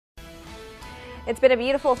It's been a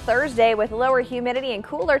beautiful Thursday with lower humidity and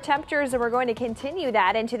cooler temperatures, and we're going to continue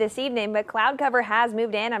that into this evening, but cloud cover has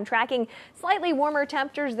moved in. I'm tracking slightly warmer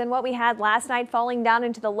temperatures than what we had last night, falling down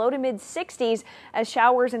into the low to mid 60s as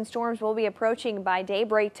showers and storms will be approaching by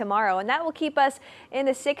daybreak tomorrow, and that will keep us in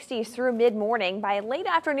the 60s through mid-morning. By late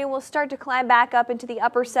afternoon, we'll start to climb back up into the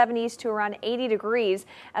upper 70s to around 80 degrees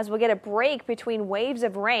as we'll get a break between waves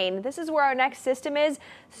of rain. This is where our next system is,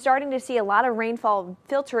 starting to see a lot of rainfall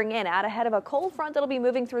filtering in out ahead of a cold front that'll be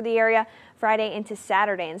moving through the area Friday into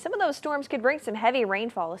Saturday, and some of those storms could bring some heavy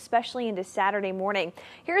rainfall, especially into Saturday morning.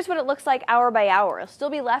 Here's what it looks like hour by hour. You'll still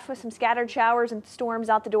be left with some scattered showers and storms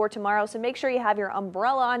out the door tomorrow, so make sure you have your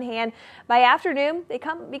umbrella on hand. By afternoon, they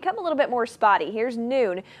become a little bit more spotty. Here's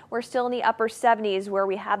noon. We're still in the upper 70s where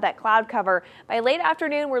we have that cloud cover. By late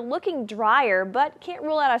afternoon, we're looking drier, but can't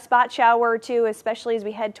rule out a spot shower or two, especially as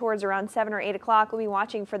we head towards around 7 or 8 o'clock. We'll be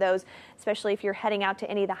watching for those, especially if you're heading out to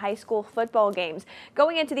any of the high school football games.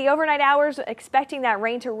 Going into the overnight hours, expecting that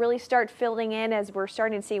rain to really start filling in as we're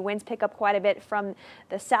starting to see winds pick up quite a bit from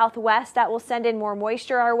the southwest. That will send in more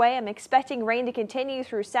moisture our way. I'm expecting rain to continue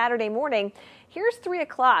through Saturday morning. Here's 3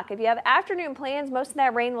 o'clock. If you have afternoon plans, most of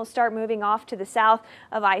that rain will start moving off to the south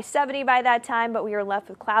of I-70 by that time, but we are left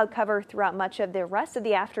with cloud cover throughout much of the rest of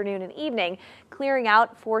the afternoon and evening, clearing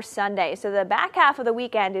out for Sunday. So the back half of the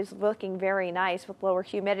weekend is looking very nice with lower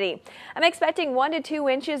humidity. I'm expecting 1 to 2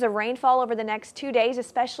 inches of rainfall over the next 2 days,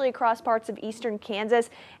 especially across parts of eastern Kansas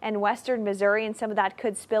and western Missouri, and some of that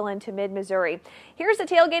could spill into mid-Missouri. Here's the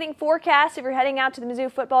tailgating forecast. If you're heading out to the Mizzou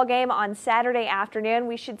football game on Saturday afternoon,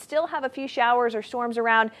 we should still have a few showers or storms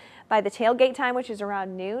around by the tailgate time, which is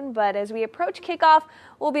around noon, but as we approach kickoff,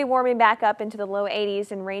 we'll be warming back up into the low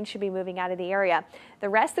 80s and rain should be moving out of the area. The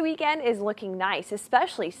rest of the weekend is looking nice,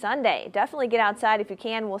 especially Sunday. Definitely get outside if you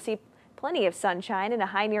can. We'll see plenty of sunshine and a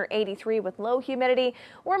high near 83 with low humidity,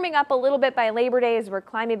 warming up a little bit by Labor Day as we're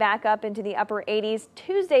climbing back up into the upper 80s.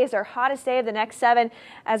 Tuesday is our hottest day of the next 7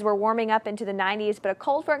 as we're warming up into the 90s, but a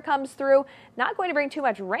cold front comes through. Not going to bring too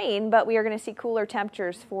much rain, but we are going to see cooler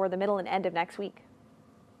temperatures for the middle and end of next week.